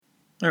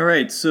All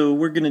right, so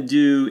we're going to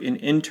do an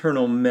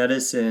internal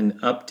medicine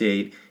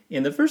update.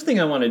 And the first thing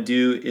I want to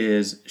do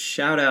is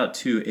shout out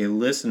to a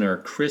listener,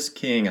 Chris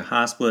King, a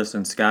hospitalist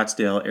in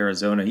Scottsdale,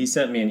 Arizona. He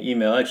sent me an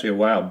email actually a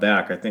while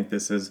back. I think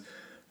this is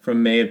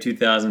from May of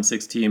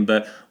 2016.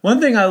 But one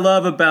thing I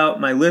love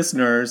about my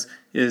listeners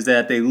is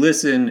that they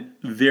listen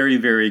very,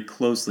 very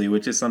closely,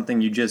 which is something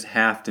you just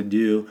have to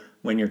do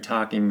when you're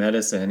talking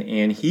medicine.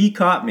 And he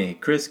caught me.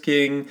 Chris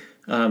King,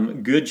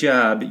 good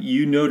job.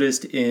 You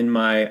noticed in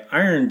my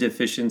iron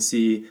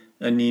deficiency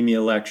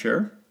anemia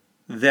lecture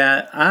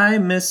that I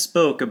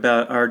misspoke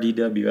about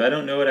RDW. I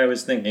don't know what I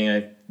was thinking.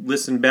 I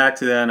listened back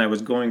to that and I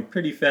was going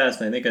pretty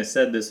fast. And I think I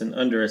said this in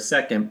under a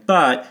second,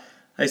 but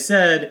I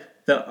said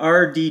the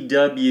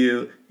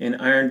RDW in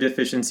iron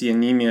deficiency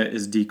anemia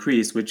is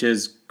decreased, which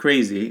is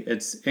crazy.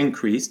 It's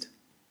increased.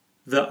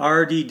 The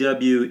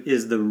RDW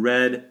is the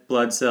red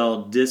blood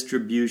cell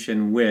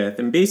distribution width,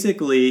 and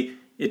basically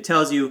it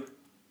tells you,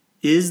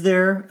 is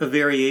there a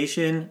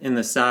variation in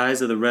the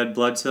size of the red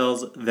blood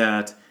cells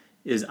that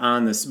is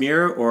on the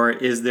smear, or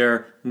is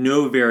there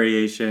no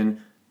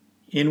variation?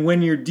 And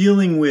when you're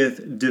dealing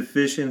with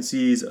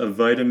deficiencies of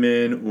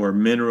vitamin or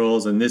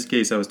minerals, in this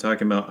case I was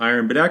talking about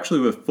iron, but actually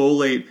with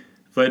folate,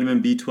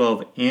 vitamin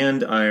B12,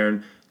 and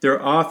iron,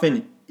 there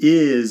often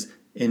is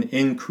an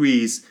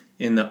increase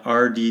in the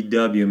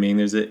RDW, meaning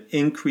there's an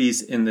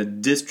increase in the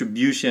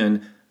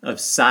distribution of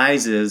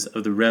sizes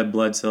of the red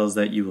blood cells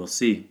that you will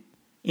see.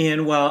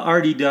 And while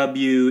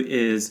RDW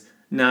is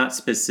not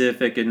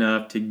specific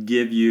enough to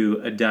give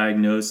you a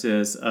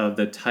diagnosis of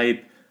the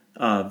type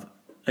of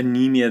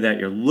anemia that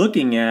you're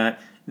looking at,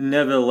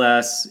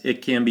 nevertheless,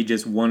 it can be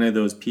just one of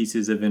those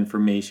pieces of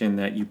information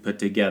that you put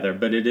together.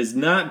 But it is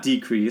not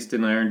decreased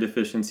in iron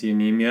deficiency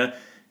anemia.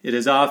 It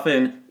is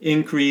often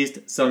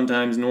increased,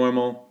 sometimes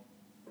normal.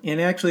 And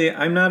actually,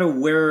 I'm not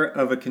aware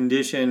of a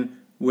condition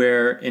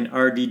where an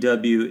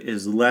RDW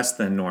is less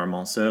than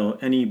normal. So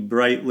any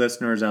bright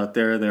listeners out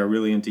there that are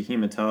really into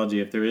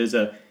hematology, if there is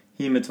a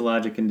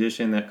hematologic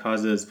condition that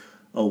causes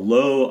a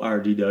low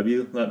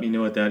RDW, let me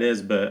know what that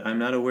is, but I'm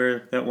not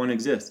aware that one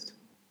exists.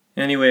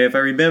 Anyway, if I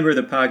remember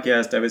the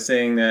podcast, I was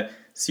saying that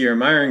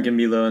serum iron can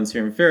be low and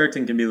serum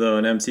ferritin can be low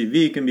and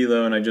MCV can be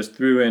low, and I just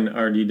threw in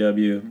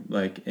RDW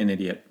like an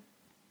idiot.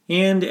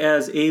 And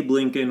as Abe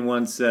Lincoln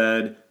once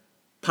said,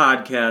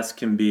 podcasts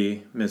can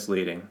be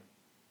misleading.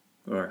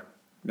 Or,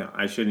 no,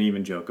 I shouldn't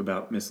even joke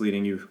about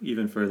misleading you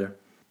even further.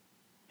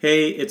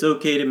 Hey, it's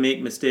okay to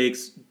make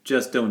mistakes,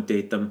 just don't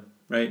date them,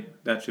 right?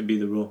 That should be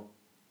the rule.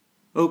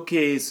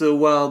 Okay, so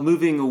while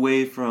moving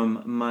away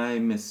from my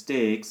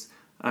mistakes,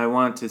 I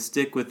want to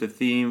stick with the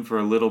theme for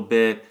a little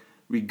bit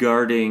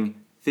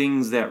regarding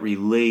things that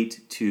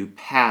relate to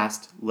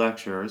past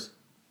lectures.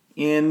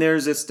 And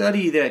there's a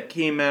study that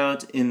came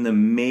out in the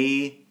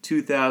May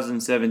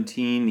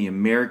 2017, the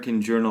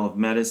American Journal of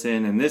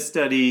Medicine, and this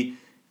study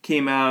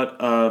came out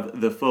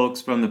of the folks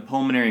from the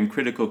Pulmonary and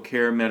Critical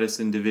Care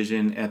Medicine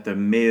Division at the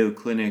Mayo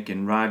Clinic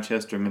in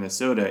Rochester,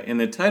 Minnesota. And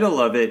the title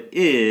of it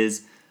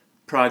is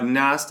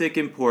Prognostic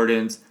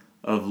Importance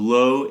of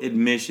Low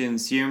Admission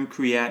Serum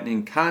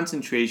Creatinine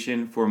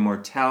Concentration for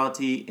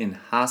Mortality in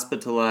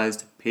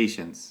Hospitalized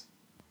Patients.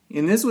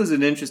 And this was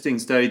an interesting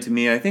study to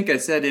me. I think I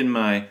said in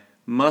my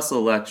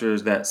muscle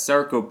lectures that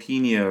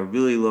sarcopenia,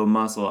 really low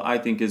muscle, I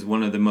think is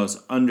one of the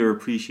most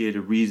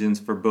underappreciated reasons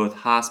for both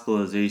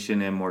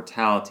hospitalization and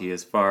mortality,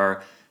 as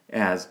far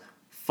as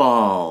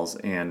falls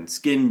and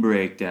skin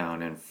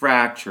breakdown and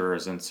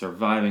fractures and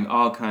surviving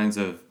all kinds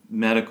of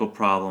medical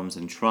problems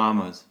and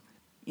traumas.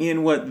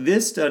 And what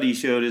this study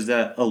showed is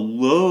that a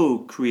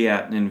low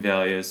creatinine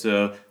value,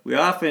 so we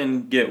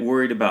often get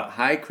worried about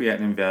high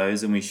creatinine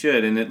values, and we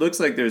should, and it looks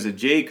like there's a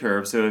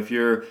J-curve, so if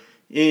you're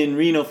in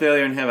renal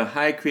failure and have a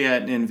high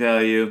creatinine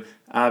value,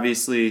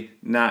 obviously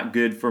not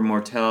good for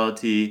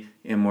mortality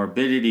and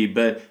morbidity,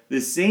 but the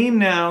same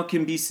now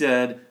can be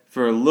said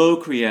for a low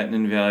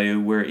creatinine value,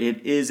 where it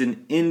is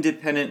an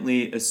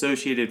independently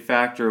associated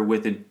factor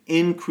with an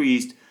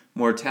increased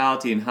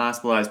mortality in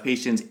hospitalized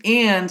patients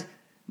and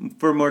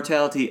for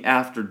mortality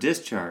after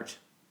discharge.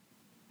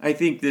 I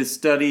think this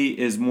study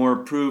is more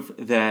proof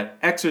that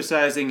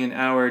exercising an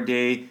hour a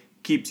day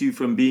keeps you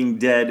from being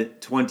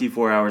dead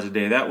 24 hours a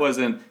day. That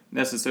wasn't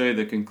necessarily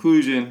the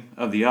conclusion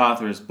of the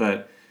authors,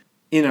 but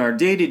in our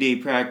day-to-day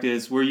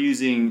practice, we're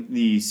using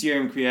the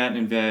serum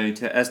creatinine value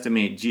to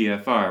estimate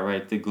GFR,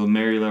 right, the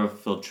glomerular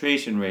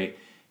filtration rate.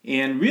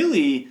 And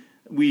really,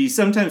 we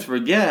sometimes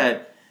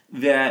forget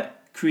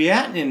that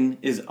creatinine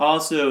is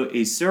also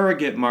a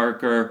surrogate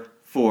marker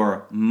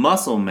for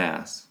muscle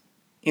mass.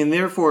 And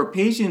therefore,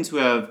 patients who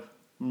have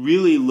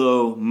really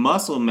low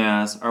muscle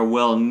mass are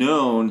well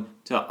known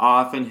to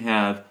often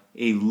have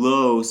a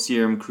low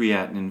serum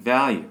creatinine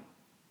value.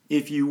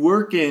 If you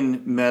work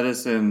in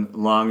medicine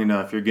long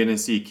enough, you're going to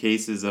see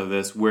cases of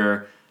this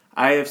where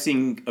I have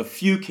seen a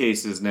few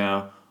cases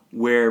now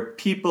where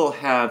people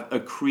have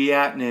a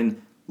creatinine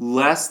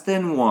less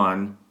than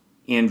 1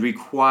 and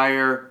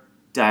require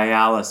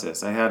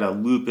dialysis. I had a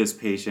lupus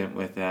patient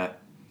with that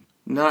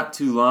not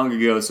too long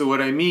ago. So what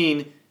I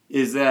mean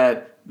is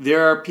that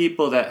there are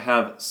people that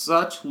have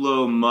such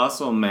low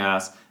muscle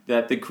mass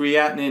that the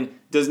creatinine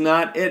does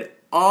not at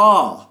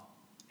all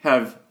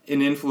have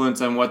an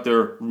influence on what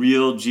their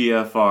real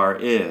GFR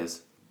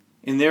is.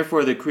 And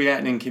therefore, the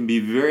creatinine can be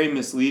very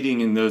misleading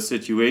in those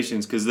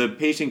situations because the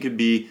patient could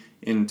be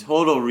in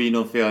total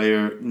renal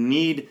failure,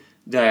 need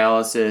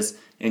dialysis,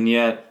 and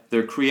yet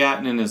their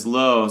creatinine is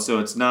low, so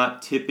it's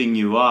not tipping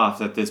you off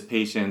that this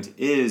patient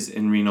is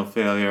in renal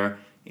failure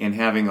and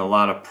having a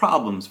lot of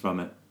problems from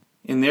it.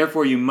 And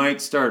therefore, you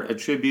might start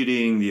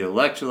attributing the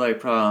electrolyte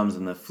problems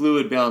and the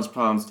fluid balance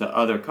problems to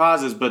other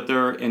causes, but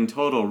they're in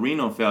total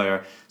renal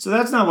failure. So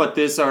that's not what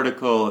this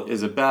article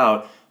is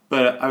about,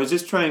 but I was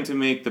just trying to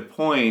make the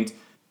point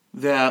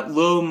that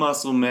low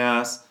muscle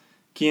mass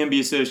can be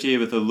associated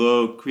with a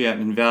low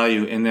creatinine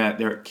value and that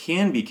there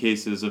can be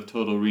cases of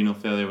total renal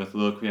failure with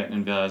low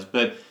creatinine values.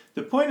 But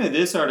the point of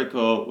this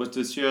article was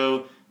to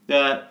show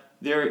that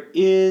there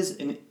is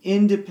an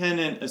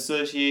independent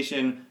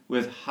association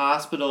with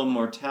hospital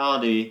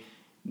mortality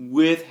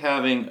with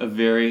having a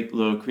very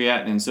low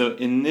creatinine. So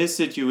in this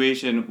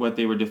situation, what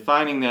they were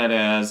defining that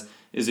as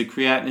is a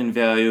creatinine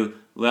value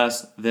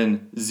less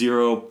than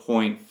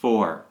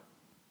 0.4.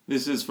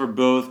 This is for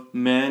both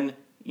men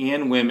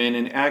and women,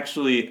 and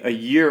actually a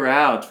year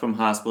out from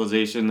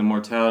hospitalization, the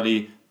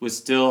mortality was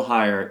still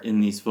higher in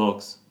these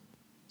folks.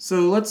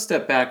 So let's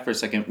step back for a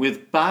second.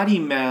 With body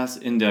mass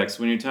index,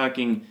 when you're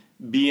talking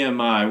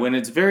BMI, when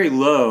it's very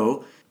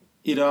low,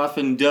 it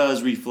often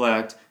does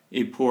reflect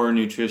a poor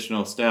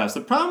nutritional status.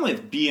 The problem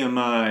with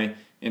BMI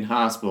in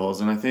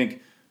hospitals, and I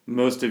think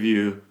most of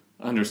you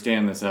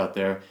understand this out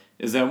there,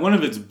 is that one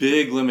of its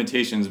big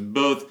limitations,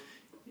 both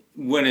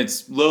when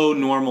it's low,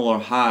 normal, or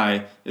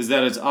high, is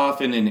that it's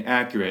often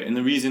inaccurate. And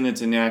the reason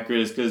it's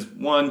inaccurate is because,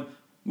 one,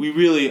 we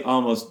really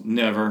almost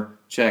never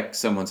check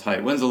someone's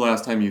height. When's the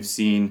last time you've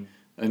seen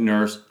a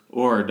nurse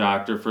or a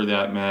doctor, for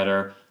that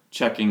matter,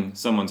 checking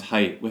someone's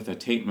height with a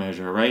tape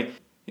measure, right?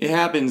 It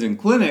happens in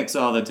clinics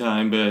all the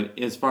time, but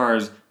as far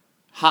as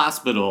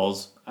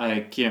hospitals,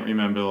 I can't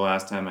remember the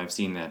last time I've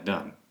seen that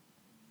done.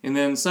 And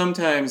then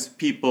sometimes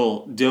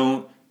people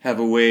don't have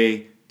a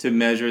way to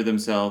measure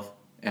themselves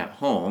at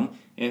home.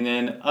 And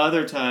then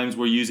other times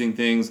we're using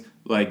things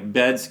like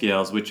bed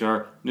scales, which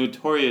are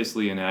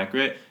notoriously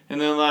inaccurate. And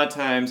then a lot of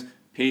times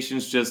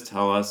patients just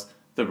tell us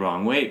the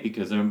wrong weight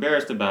because they're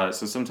embarrassed about it.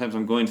 So sometimes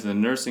I'm going to the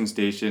nursing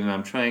station and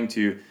I'm trying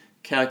to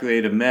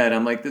calculate a med.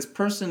 I'm like, this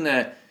person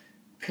that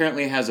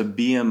apparently has a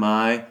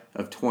BMI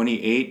of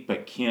 28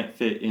 but can't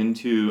fit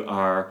into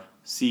our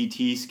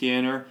CT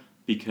scanner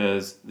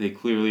because they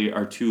clearly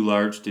are too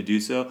large to do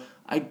so.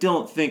 I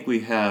don't think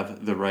we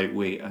have the right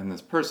weight on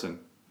this person.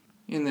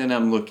 And then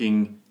I'm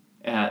looking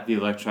at the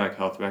electronic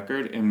health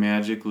record, and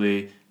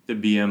magically the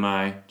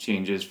BMI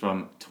changes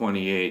from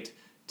 28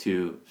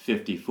 to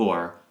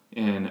 54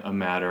 in a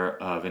matter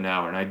of an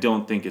hour. And I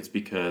don't think it's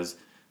because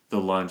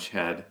the lunch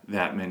had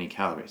that many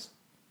calories.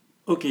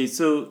 Okay,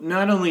 so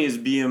not only is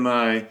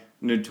BMI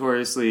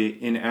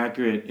notoriously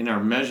inaccurate in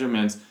our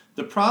measurements,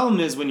 the problem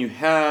is when you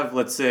have,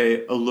 let's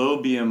say, a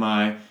low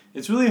BMI,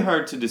 it's really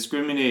hard to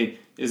discriminate.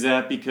 Is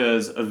that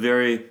because of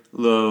very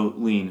low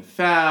lean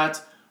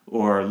fat,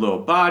 or low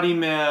body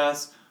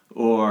mass,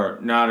 or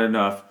not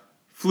enough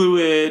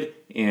fluid,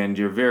 and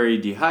you're very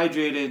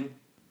dehydrated?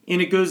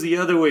 And it goes the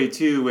other way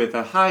too with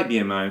a high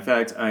BMI. In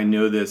fact, I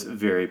know this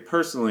very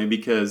personally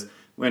because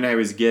when I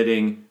was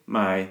getting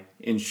my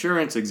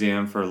insurance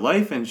exam for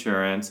life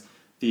insurance,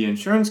 the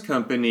insurance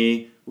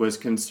company was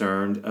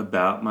concerned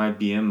about my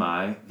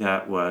BMI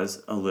that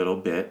was a little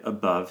bit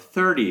above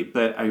 30.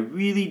 But I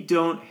really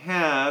don't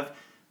have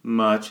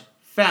much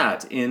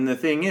fat. And the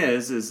thing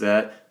is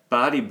that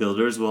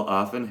bodybuilders will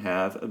often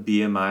have a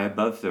BMI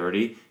above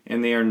 30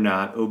 and they are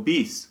not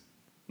obese.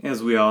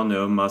 As we all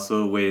know,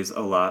 muscle weighs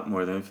a lot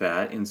more than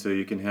fat, and so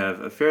you can have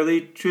a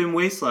fairly trim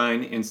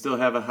waistline and still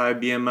have a high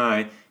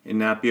BMI and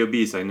not be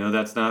obese. I know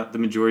that's not the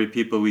majority of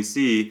people we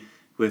see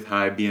with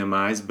high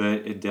BMIs,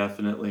 but it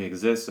definitely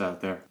exists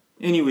out there.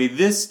 Anyway,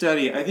 this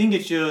study, I think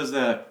it shows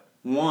that,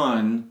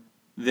 one,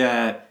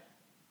 that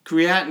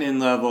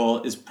creatinine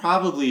level is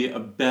probably a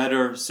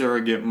better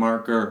surrogate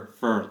marker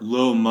for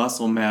low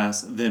muscle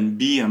mass than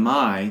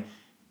BMI,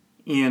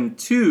 and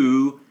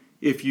two,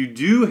 if you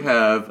do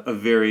have a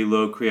very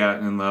low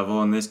creatinine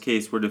level, in this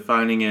case we're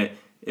defining it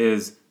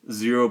as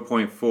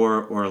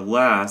 0.4 or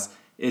less,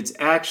 it's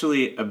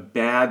actually a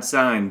bad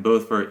sign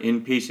both for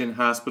inpatient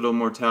hospital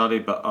mortality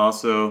but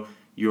also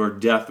your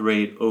death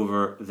rate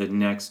over the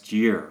next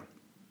year.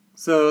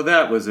 So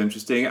that was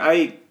interesting.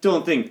 I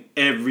don't think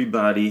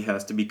everybody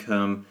has to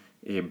become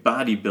a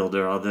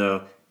bodybuilder,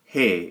 although,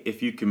 hey,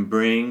 if you can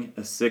bring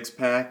a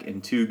six-pack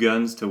and 2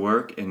 guns to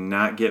work and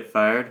not get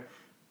fired,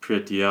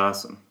 pretty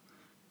awesome.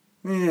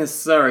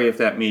 Sorry if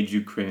that made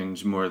you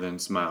cringe more than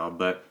smile,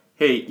 but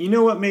hey, you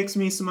know what makes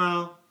me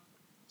smile?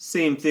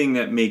 Same thing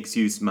that makes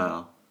you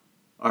smile.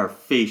 Our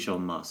facial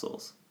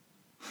muscles.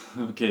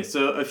 Okay,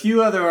 so a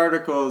few other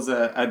articles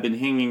that I've been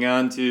hanging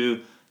on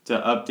to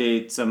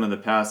update some of the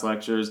past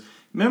lectures.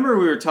 Remember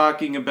we were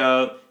talking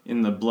about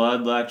in the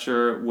blood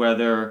lecture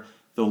whether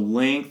the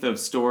length of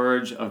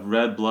storage of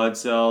red blood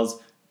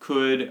cells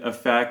could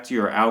affect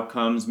your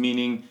outcomes,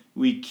 meaning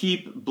we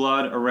keep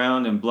blood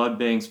around in blood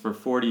banks for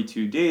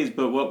 42 days,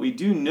 but what we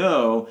do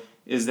know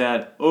is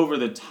that over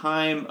the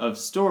time of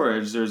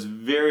storage, there's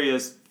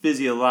various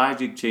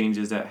physiologic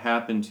changes that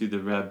happen to the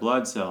red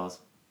blood cells.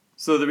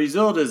 So the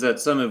result is that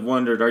some have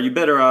wondered, are you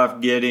better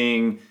off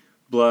getting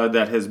blood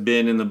that has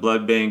been in the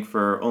blood bank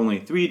for only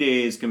 3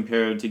 days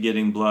compared to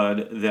getting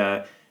blood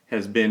that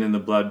has been in the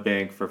blood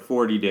bank for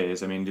 40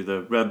 days? I mean, do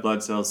the red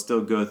blood cells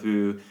still go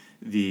through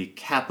the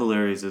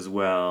capillaries as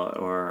well,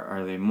 or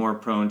are they more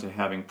prone to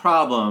having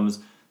problems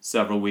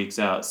several weeks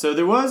out? So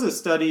there was a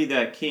study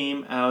that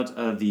came out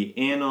of the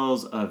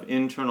Annals of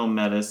Internal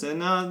Medicine.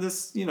 Now,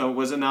 this,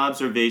 was an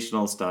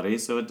observational study,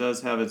 so it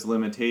does have its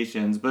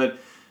limitations, but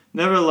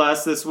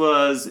nevertheless, this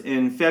was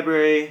in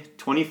February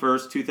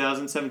 21st,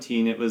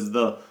 2017. It was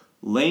the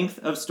length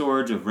of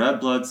storage of red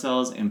blood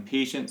cells and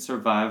patient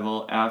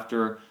survival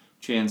after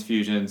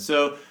transfusion.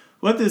 So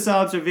what this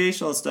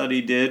observational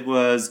study did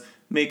was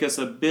make us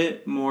a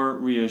bit more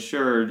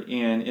reassured,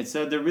 and it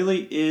said there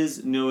really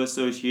is no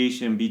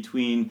association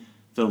between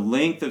the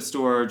length of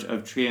storage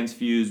of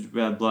transfused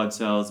red blood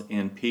cells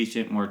and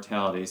patient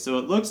mortality. So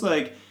it looks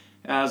like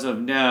as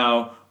of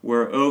now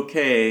we're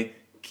okay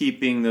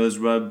keeping those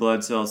red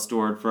blood cells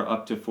stored for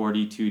up to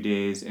 42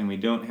 days, and we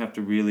don't have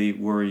to really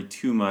worry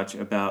too much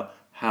about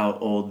how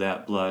old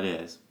that blood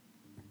is.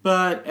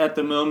 But at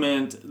the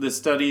moment, the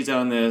studies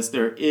on this,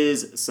 there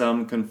is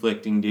some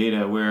conflicting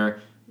data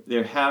where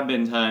there have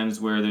been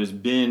times where there's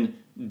been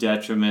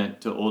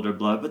detriment to older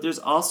blood, but there's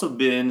also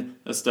been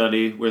a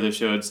study where they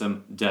showed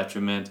some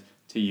detriment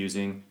to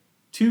using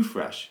too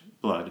fresh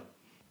blood.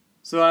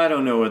 So I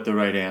don't know what the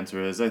right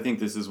answer is. I think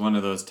this is one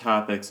of those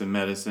topics in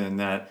medicine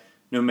that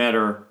no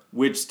matter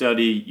which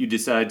study you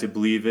decide to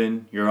believe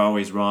in, you're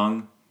always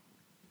wrong.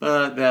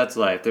 But that's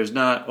life. There's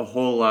not a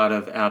whole lot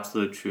of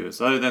absolute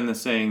truths, other than the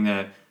saying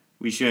that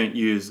we shouldn't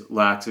use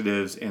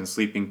laxatives and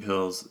sleeping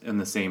pills in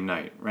the same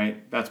night,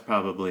 right? That's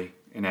probably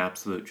an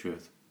absolute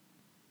truth.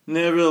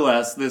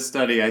 Nevertheless, this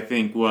study, I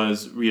think,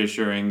 was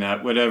reassuring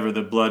that whatever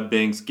the blood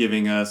bank's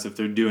giving us, if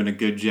they're doing a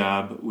good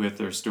job with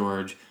their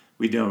storage,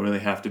 we don't really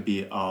have to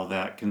be all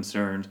that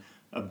concerned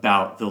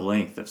about the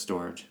length of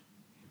storage.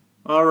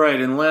 All right,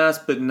 and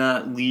last but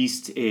not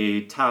least,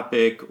 a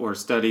topic or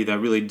study that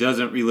really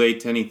doesn't relate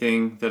to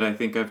anything that I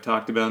think I've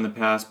talked about in the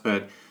past,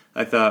 but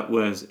I thought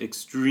was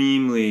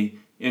extremely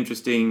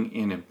interesting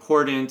and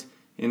important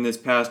in this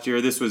past year.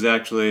 This was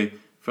actually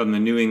from the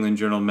New England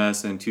Journal of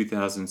Medicine in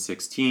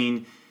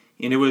 2016,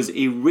 and it was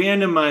a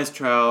randomized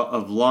trial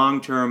of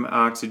long-term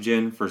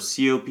oxygen for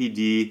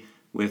COPD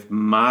with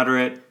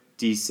moderate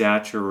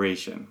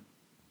desaturation.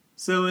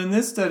 So in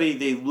this study,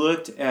 they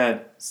looked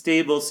at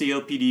stable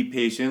COPD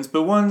patients,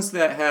 but ones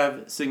that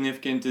have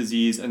significant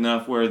disease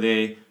enough where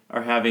they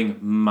are having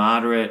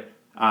moderate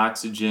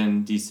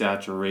oxygen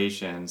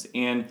desaturations.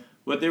 And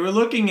what they were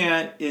looking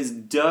at is,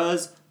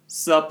 does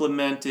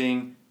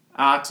supplementing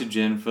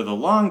oxygen for the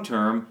long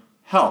term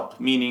help?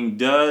 Meaning,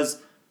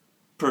 does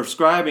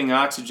prescribing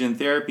oxygen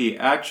therapy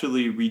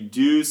actually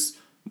reduce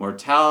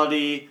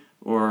mortality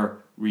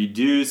or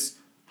reduce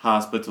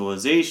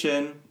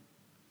hospitalization?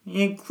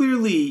 And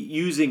clearly,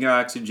 using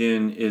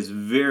oxygen is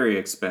very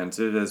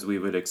expensive, as we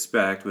would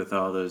expect with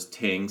all those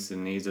tanks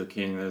and nasal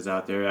cannulas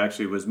out there. It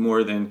actually was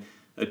more than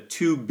a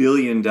 $2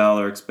 billion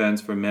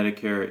expense for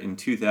Medicare in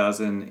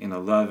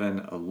 2011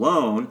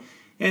 alone.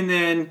 And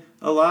then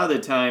a lot of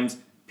the times,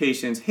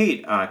 patients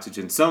hate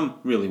oxygen. Some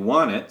really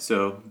want it,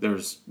 so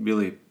there's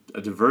really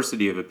a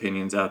diversity of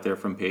opinions out there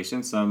from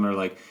patients. Some are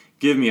like,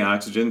 give me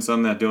oxygen,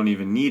 some that don't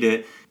even need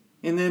it.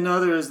 And then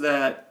others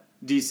that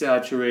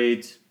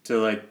desaturate to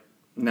like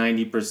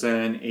 90%,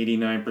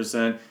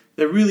 89%,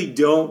 that really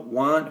don't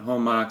want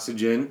home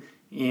oxygen.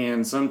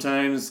 And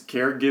sometimes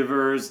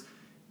caregivers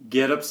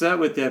get upset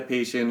with that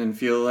patient and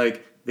feel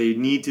like they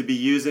need to be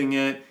using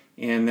it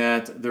and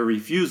that the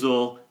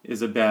refusal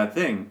is a bad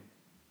thing.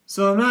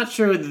 So I'm not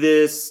sure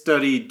this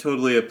study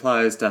totally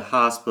applies to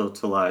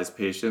hospitalized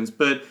patients,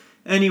 but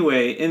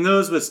anyway, in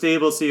those with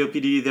stable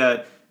COPD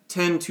that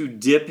tend to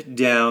dip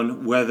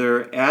down,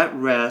 whether at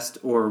rest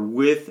or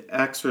with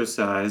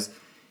exercise,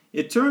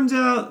 it turns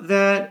out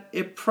that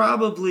it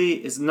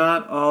probably is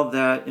not all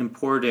that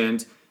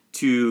important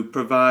to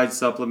provide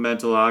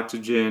supplemental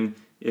oxygen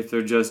if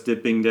they're just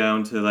dipping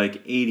down to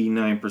like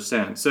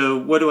 89%. So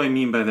what do I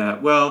mean by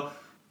that? Well,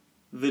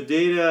 the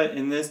data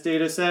in this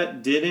data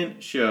set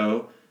didn't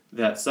show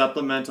that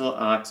supplemental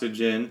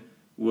oxygen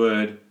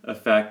would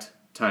affect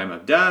time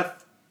of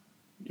death,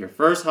 your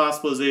first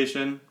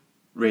hospitalization,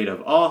 rate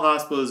of all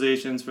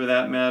hospitalizations for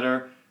that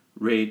matter,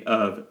 rate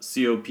of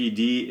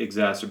COPD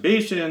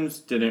exacerbations,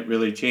 didn't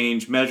really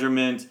change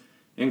measurement,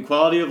 and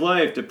quality of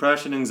life,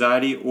 depression,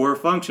 anxiety, or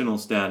functional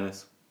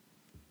status.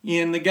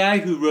 And the guy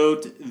who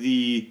wrote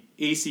the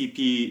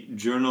ACP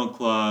Journal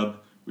Club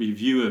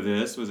review of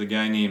this was a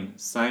guy named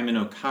Simon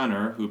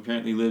O'Connor, who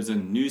apparently lives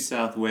in New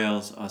South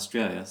Wales,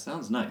 Australia.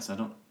 Sounds nice. I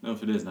don't know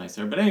if it is nice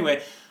there. But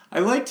anyway, I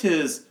liked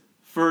his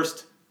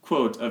first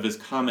quote of his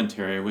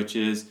commentary, which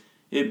is,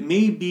 it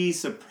may be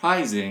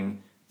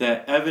surprising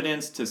that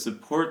evidence to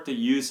support the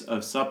use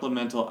of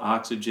supplemental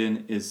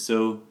oxygen is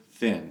so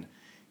thin.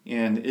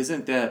 And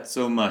isn't that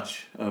so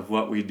much of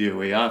what we do?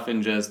 We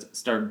often just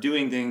start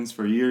doing things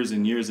for years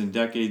and years and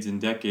decades,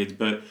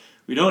 but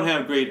we don't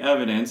have great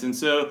evidence. And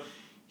so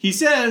he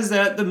says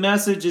that the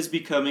message is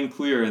becoming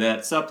clear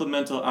that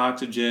supplemental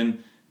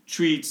oxygen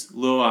treats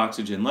low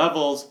oxygen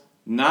levels,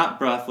 not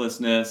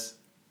breathlessness.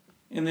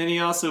 And then he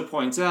also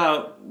points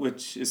out,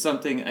 which is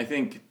something I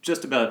think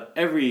just about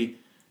every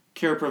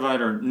care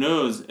provider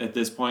knows at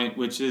this point,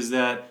 which is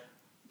that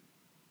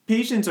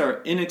patients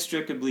are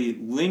inextricably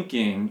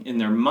linking in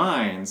their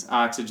minds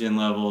oxygen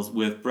levels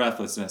with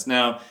breathlessness.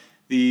 Now,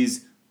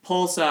 these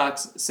pulse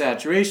ox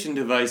saturation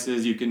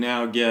devices you can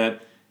now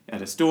get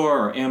at a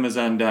store or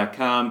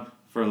Amazon.com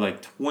for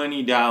like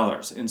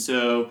 $20. And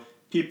so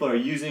people are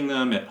using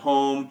them at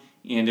home,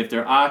 and if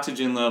their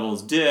oxygen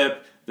levels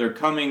dip, they're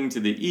coming to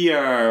the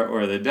ER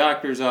or the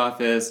doctor's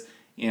office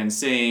and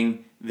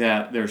saying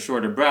that they're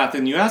short of breath.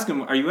 And you ask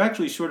them, are you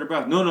actually short of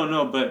breath?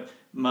 No, but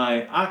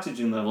my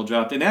oxygen level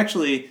dropped. And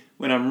actually,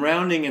 when I'm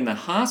rounding in the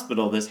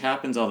hospital, this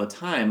happens all the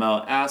time.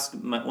 I'll ask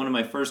one of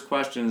my first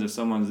questions if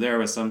someone's there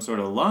with some sort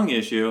of lung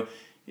issue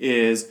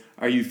is,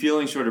 are you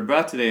feeling short of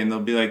breath today? And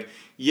they'll be like,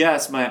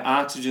 yes, my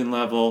oxygen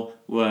level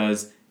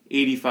was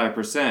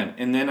 85%.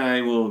 And then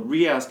I will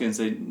re-ask and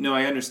say, no,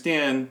 I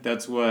understand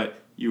that's what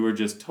you were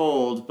just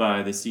told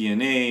by the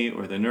CNA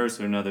or the nurse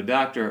or another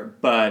doctor,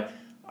 but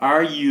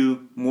are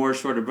you more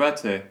short of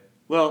breath today?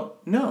 Well,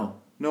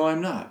 no,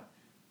 I'm not.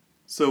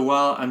 So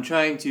while I'm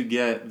trying to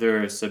get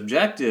their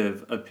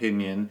subjective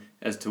opinion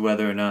as to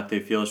whether or not they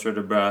feel short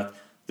of breath,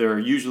 they're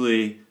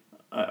usually,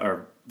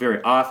 or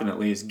very often at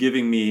least,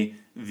 giving me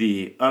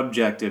the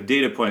objective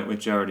data point,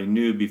 which I already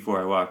knew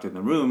before I walked in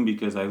the room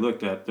because I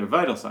looked at their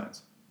vital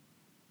signs.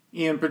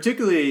 And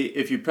particularly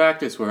if you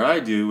practice where I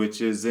do, which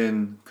is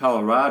in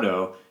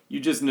Colorado, you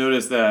just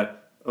notice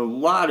that a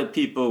lot of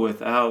people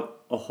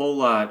without a whole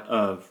lot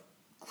of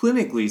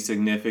clinically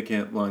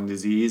significant lung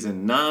disease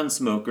and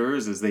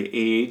non-smokers as they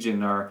age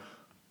and are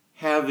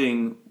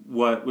having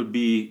what would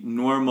be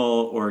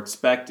normal or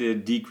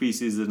expected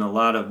decreases in a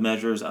lot of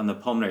measures on the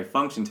pulmonary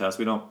function test.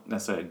 We don't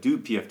necessarily do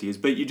PFTs,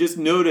 but you just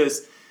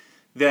notice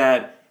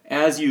that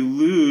as you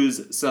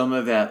lose some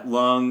of that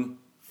lung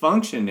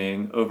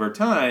functioning over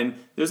time,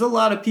 there's a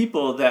lot of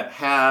people that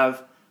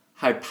have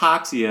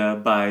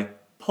hypoxia by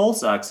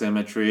pulse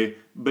oximetry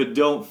but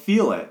don't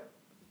feel it.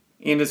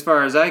 And as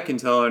far as I can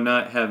tell, are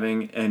not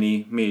having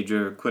any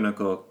major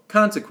clinical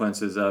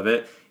consequences of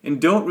it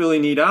and don't really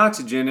need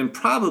oxygen, and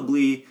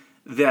probably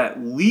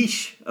that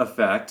leash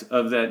effect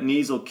of that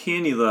nasal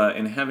cannula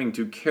and having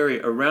to carry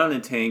around a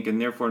tank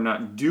and therefore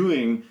not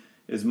doing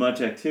as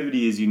much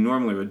activity as you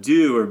normally would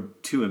do or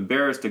too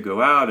embarrassed to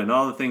go out and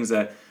all the things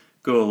that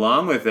go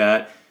along with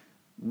that.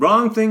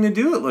 Wrong thing to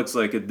do, it looks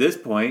like, at this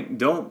point.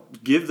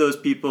 Don't give those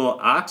people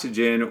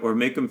oxygen or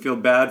make them feel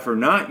bad for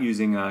not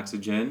using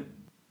oxygen.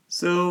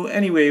 So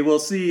anyway, we'll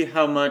see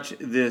how much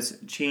this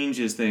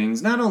changes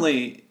things, not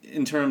only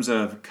in terms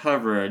of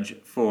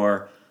coverage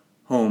for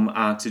home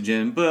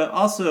oxygen, but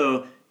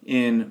also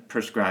in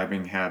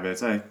prescribing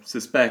habits. I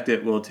suspect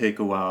it will take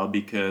a while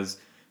because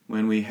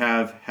when we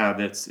have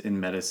habits in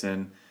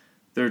medicine,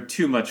 they're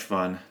too much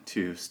fun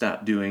to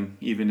stop doing,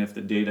 even if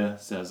the data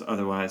says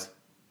otherwise.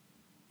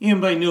 And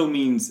by no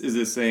means is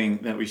this saying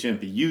that we shouldn't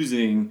be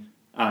using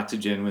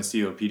oxygen with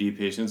COPD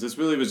patients. This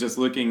really was just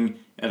looking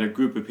at a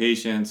group of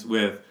patients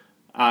with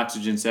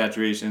oxygen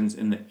saturations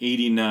in the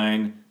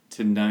 89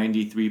 to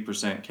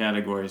 93%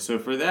 category. So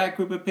for that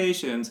group of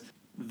patients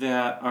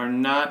that are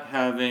not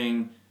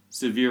having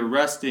severe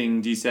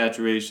resting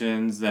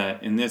desaturations,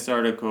 that in this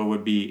article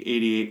would be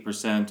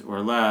 88%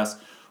 or less,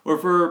 or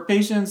for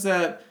patients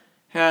that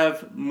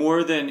have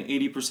more than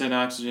 80%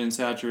 oxygen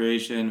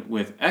saturation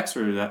with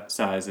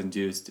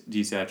exercise-induced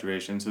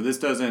desaturation. So this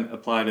doesn't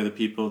apply to the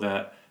people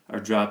that are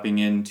dropping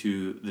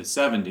into the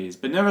 70s.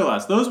 But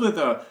nevertheless, those with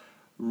a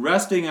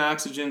resting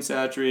oxygen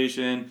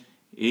saturation,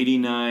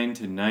 89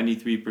 to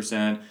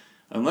 93%,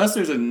 unless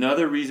there's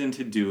another reason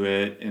to do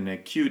it, an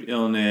acute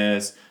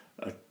illness,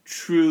 a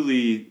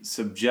truly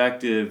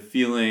subjective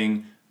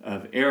feeling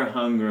of air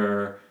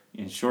hunger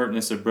and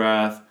shortness of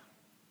breath,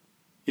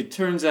 it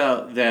turns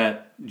out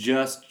that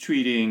just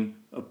treating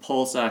a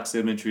pulse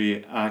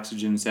oximetry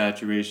oxygen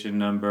saturation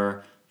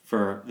number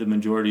for the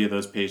majority of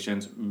those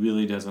patients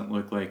really doesn't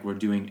look like we're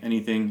doing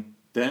anything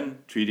than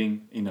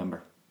treating a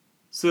number.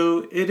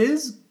 So it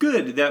is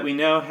good that we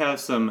now have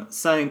some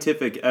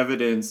scientific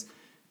evidence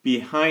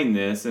behind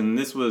this, and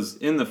this was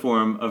in the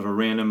form of a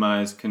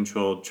randomized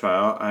controlled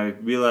trial. I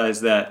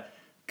realize that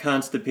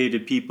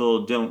constipated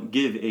people don't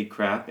give a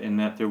crap and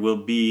that there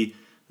will be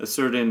a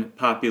certain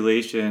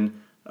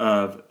population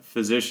of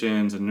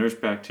physicians and nurse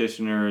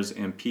practitioners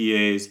and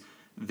PAs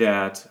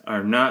that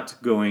are not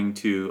going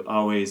to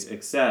always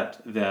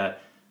accept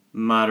that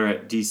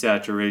moderate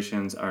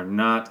desaturations are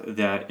not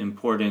that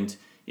important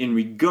in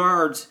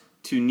regards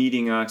to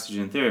needing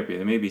oxygen therapy.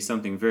 There may be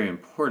something very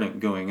important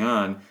going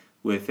on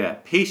with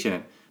that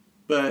patient.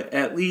 But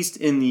at least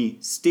in the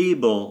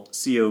stable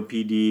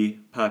COPD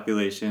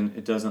population,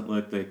 it doesn't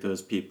look like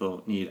those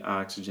people need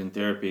oxygen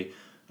therapy.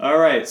 All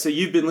right, so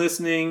you've been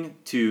listening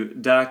to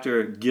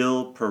Dr.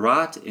 Gil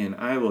Perrott, and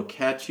I will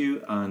catch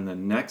you on the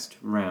next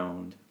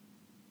round.